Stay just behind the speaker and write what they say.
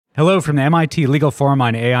Hello from the MIT Legal Forum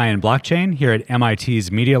on AI and Blockchain here at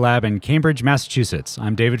MIT's Media Lab in Cambridge, Massachusetts.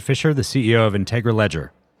 I'm David Fisher, the CEO of Integra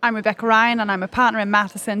Ledger. I'm Rebecca Ryan, and I'm a partner in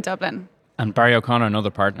Matheson, Dublin. And Barry O'Connor, another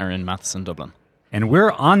partner in Matheson, Dublin. And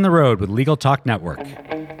we're on the road with Legal Talk Network.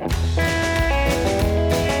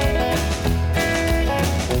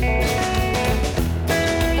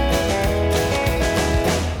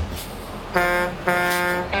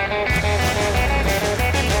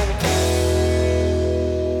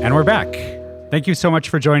 And we're back. Thank you so much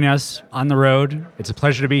for joining us on the road. It's a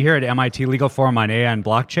pleasure to be here at MIT Legal Forum on AI and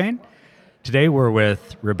Blockchain. Today we're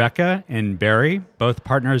with Rebecca and Barry, both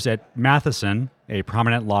partners at Matheson, a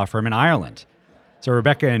prominent law firm in Ireland. So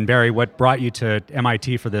Rebecca and Barry, what brought you to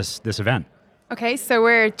MIT for this event? Okay, so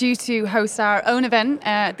we're due to host our own event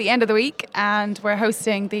at the end of the week, and we're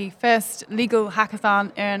hosting the first legal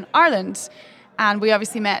hackathon in Ireland. And we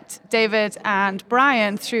obviously met David and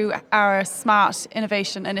Brian through our Smart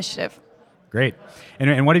Innovation Initiative. Great.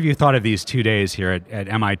 And what have you thought of these 2 days here at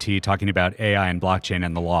MIT talking about AI and blockchain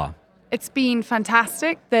and the law? It's been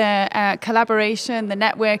fantastic. The collaboration, the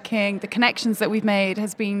networking, the connections that we've made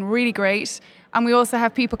has been really great. And we also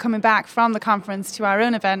have people coming back from the conference to our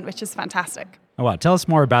own event, which is fantastic. Oh, wow. Tell us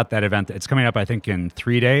more about that event. It's coming up, I think, in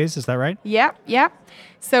 3 days. Is that right? Yeah.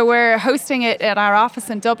 So we're hosting it at our office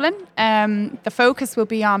in Dublin. The focus will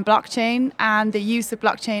be on blockchain and the use of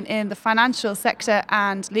blockchain in the financial sector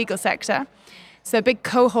and legal sector. So a big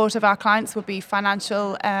cohort of our clients will be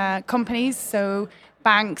financial companies, so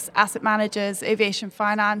banks, asset managers, aviation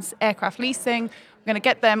finance, aircraft leasing. We're going to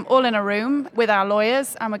get them all in a room with our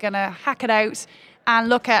lawyers, and we're going to hack it out and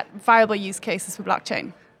look at viable use cases for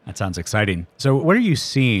blockchain. That sounds exciting. So what are you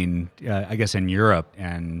seeing, I guess, in Europe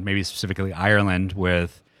and maybe specifically Ireland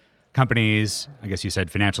with companies, I guess you said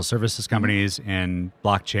financial services companies in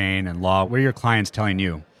blockchain and law? What are your clients telling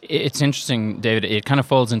you? It's interesting, David. It kind of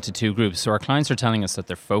falls into two groups. So our clients are telling us that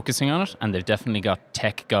they're focusing on it, and they've definitely got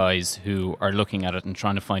tech guys who are looking at it and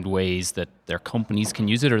trying to find ways that their companies can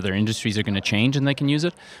use it or their industries are going to change and they can use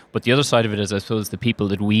it. But the other side of it is, I suppose, the people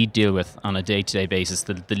that we deal with on a day-to-day basis,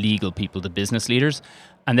 the legal people, the business leaders,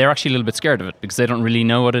 and they're actually a little bit scared of it because they don't really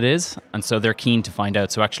know what it is, and so they're keen to find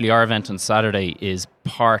out. So actually our event on Saturday is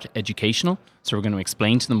part educational, so we're going to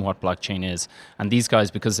explain to them what blockchain is. And these guys,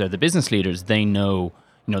 because they're the business leaders, they know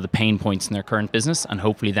the pain points in their current business, and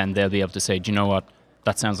hopefully then they'll be able to say, do you know what,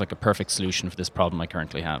 that sounds like a perfect solution for this problem I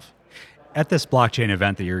currently have. At this blockchain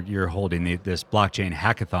event that you're holding, this blockchain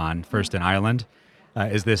hackathon, first in Ireland,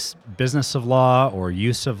 is this business of law or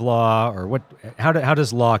use of law, or what? How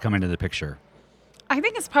does law come into the picture? I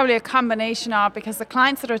think it's probably a combination of, because the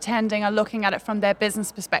clients that are attending are looking at it from their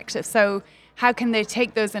business perspective. So how can they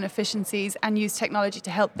take those inefficiencies and use technology to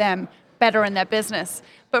help them better in their business?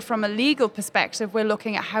 But from a legal perspective, we're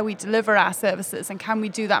looking at how we deliver our services, and can we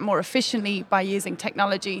do that more efficiently by using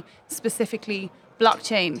technology, specifically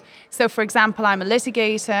blockchain. So for example, I'm a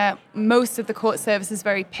litigator. Most of the court service is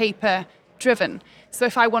very paper driven. So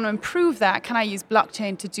if I want to improve that, can I use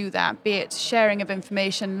blockchain to do that? Be it sharing of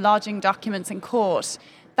information, lodging documents in court.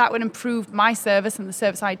 That would improve my service and the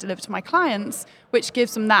service I deliver to my clients, which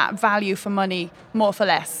gives them that value for money, more for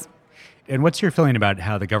less. And what's your feeling about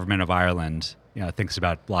how the government of Ireland thinks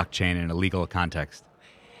about blockchain in a legal context?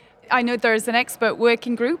 I know there's an expert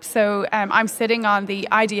working group, so I'm sitting on the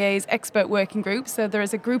IDA's expert working group. So there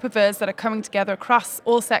is a group of us that are coming together across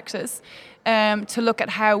all sectors to look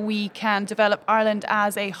at how we can develop Ireland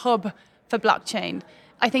as a hub for blockchain.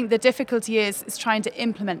 I think the difficulty is trying to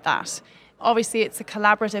implement that. Obviously, it's a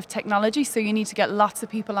collaborative technology, so you need to get lots of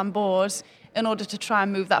people on board in order to try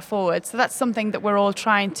and move that forward. So that's something that we're all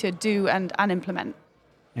trying to do and implement.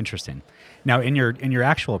 Interesting. Now, in your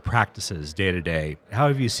actual practices day to day, how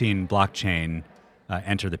have you seen blockchain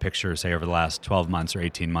enter the picture, say, over the last 12 months or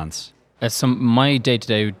 18 months? So my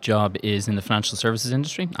day-to-day job is in the financial services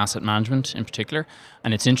industry, asset management in particular,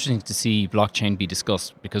 and it's interesting to see blockchain be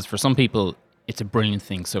discussed because for some people it's a brilliant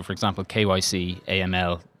thing. So for example, KYC,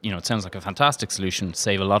 AML, it sounds like a fantastic solution,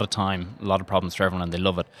 save a lot of time, a lot of problems for everyone, and they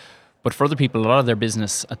love it. But for other people, a lot of their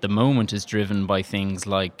business at the moment is driven by things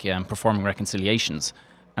like performing reconciliations.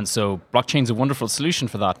 And so blockchain's a wonderful solution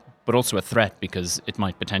for that, but also a threat because it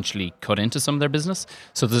might potentially cut into some of their business.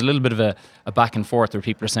 So there's a little bit of a back and forth where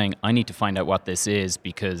people are saying, I need to find out what this is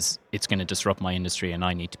because it's going to disrupt my industry and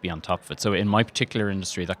I need to be on top of it. So in my particular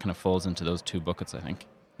industry, that kind of falls into those two buckets, I think.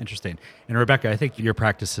 Interesting. And Rebecca, I think your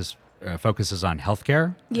practice focuses on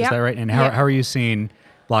healthcare. Yep. Is that right? And how are you seeing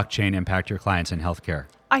blockchain impact your clients in healthcare?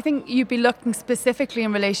 I think you'd be looking specifically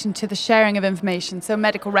in relation to the sharing of information. So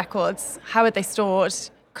medical records, how are they stored?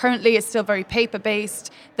 Currently, it's still very paper-based.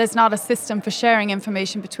 There's not a system for sharing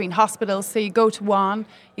information between hospitals. So you go to one,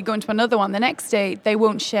 you go into another one. The next day, they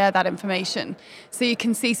won't share that information. So you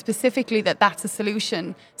can see specifically that that's a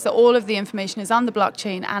solution. So all of the information is on the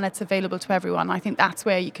blockchain and it's available to everyone. I think that's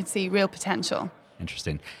where you can see real potential.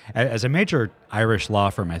 Interesting. As a major Irish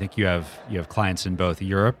law firm, I think you have clients in both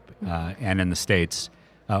Europe and in the States.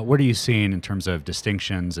 What are you seeing in terms of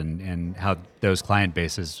distinctions and how those client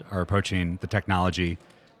bases are approaching the technology?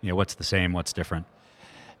 What's the same, what's different?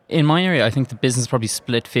 In my area, I think the business is probably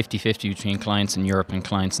split 50-50 between clients in Europe and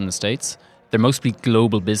clients in the States. They're mostly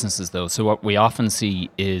global businesses though, so what we often see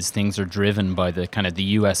is things are driven by the kind of the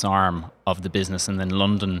US arm of the business, and then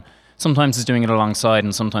London sometimes is doing it alongside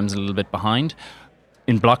and sometimes a little bit behind.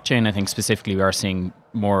 In blockchain, I think specifically we are seeing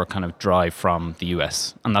more kind of drive from the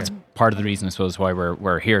US. And that's part of the reason, I suppose, why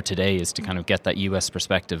we're here today, is to kind of get that US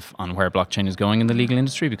perspective on where blockchain is going in the legal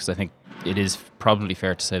industry, because I think it is probably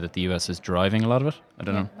fair to say that the US is driving a lot of it. I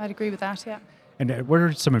don't know. I'd agree with that, yeah. And what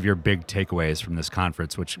are some of your big takeaways from this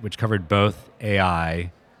conference, which covered both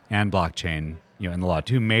AI and blockchain in the law?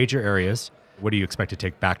 Two major areas. What do you expect to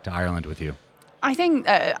take back to Ireland with you? I think,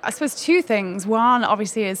 I suppose, two things. One,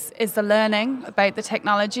 obviously, is the learning about the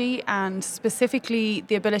technology and specifically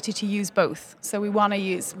the ability to use both. So we want to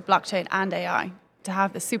use blockchain and AI to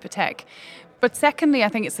have the super tech. But secondly, I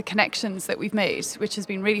think it's the connections that we've made, which has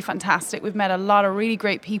been really fantastic. We've met a lot of really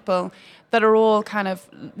great people that are all kind of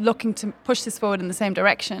looking to push this forward in the same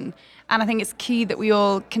direction. And I think it's key that we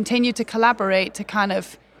all continue to collaborate to kind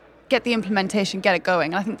of get the implementation, get it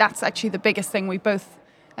going. And I think that's actually the biggest thing. We both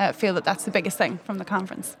feel that that's the biggest thing from the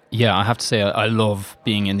conference. Yeah, I have to say I love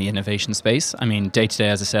being in the innovation space. I mean, day to day,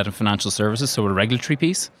 as I said, in financial services, so a regulatory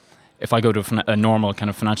piece. If I go to a normal kind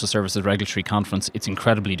of financial services regulatory conference, it's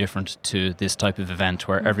incredibly different to this type of event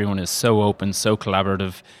where everyone is so open, so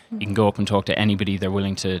collaborative. You can go up and talk to anybody. They're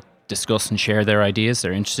willing to discuss and share their ideas.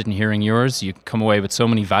 They're interested in hearing yours. You come away with so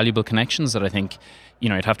many valuable connections that I think,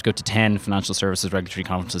 you'd have to go to 10 financial services regulatory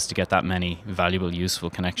conferences to get that many valuable, useful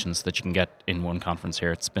connections that you can get in one conference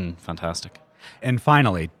here. It's been fantastic. And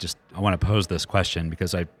finally, I want to pose this question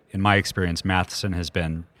because in my experience, Matheson has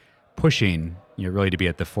been pushing really to be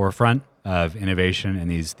at the forefront of innovation in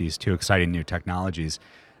these two exciting new technologies.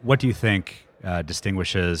 What do you think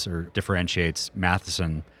distinguishes or differentiates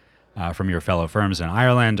Matheson from your fellow firms in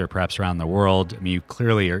Ireland or perhaps around the world? I mean, you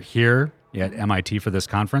clearly are here at MIT for this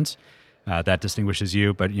conference. That distinguishes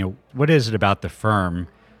you, but what is it about the firm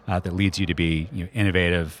that leads you to be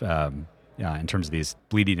innovative in terms of these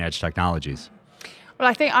bleeding edge technologies? Well,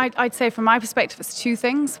 I think I'd say from my perspective, it's two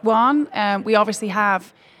things. One, we obviously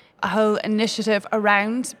have a whole initiative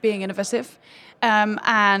around being innovative.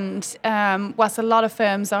 Whilst a lot of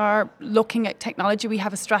firms are looking at technology, we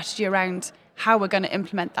have a strategy around how we're going to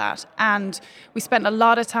implement that. And we spent a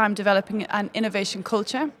lot of time developing an innovation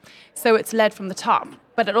culture. So it's led from the top,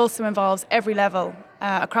 but it also involves every level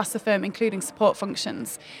across the firm, including support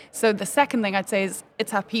functions. So the second thing I'd say is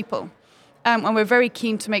it's our people. And we're very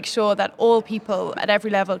keen to make sure that all people at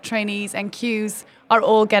every level, trainees and NQs, are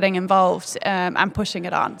all getting involved and pushing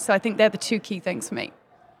it on. So I think they're the two key things for me.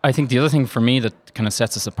 I think the other thing for me that kind of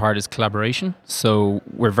sets us apart is collaboration. So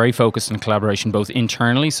we're very focused on collaboration both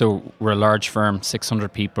internally. So we're a large firm,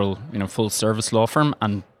 600 people, full service law firm,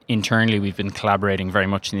 and internally we've been collaborating very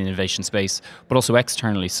much in the innovation space, but also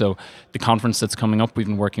externally. So the conference that's coming up, we've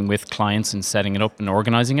been working with clients and setting it up and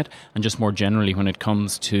organizing it. And just more generally when it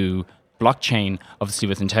comes to blockchain, obviously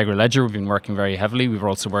with Integra Ledger, we've been working very heavily. We're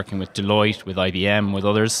also working with Deloitte, with IBM, with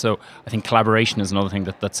others. So I think collaboration is another thing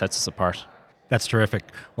that sets us apart. That's terrific.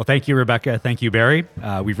 Well, thank you, Rebecca. Thank you, Barry.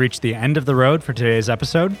 We've reached the end of the road for today's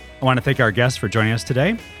episode. I want to thank our guests for joining us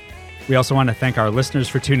today. We also want to thank our listeners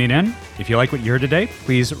for tuning in. If you like what you heard today,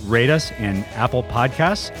 please rate us in Apple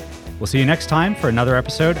Podcasts. We'll see you next time for another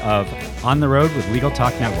episode of On the Road with Legal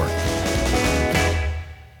Talk Network.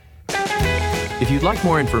 If you'd like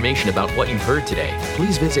more information about what you've heard today,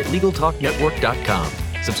 please visit LegalTalkNetwork.com.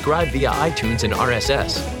 Subscribe via iTunes and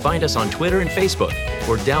RSS. Find us on Twitter and Facebook,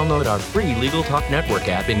 or download our free Legal Talk Network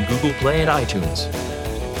app in Google Play and iTunes.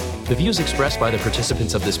 The views expressed by the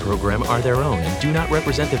participants of this program are their own and do not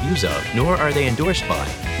represent the views of, nor are they endorsed by,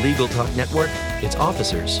 Legal Talk Network, its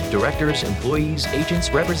officers, directors, employees,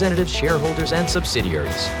 agents, representatives, shareholders, and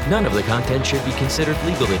subsidiaries. None of the content should be considered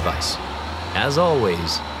legal advice. As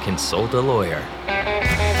always, consult a lawyer.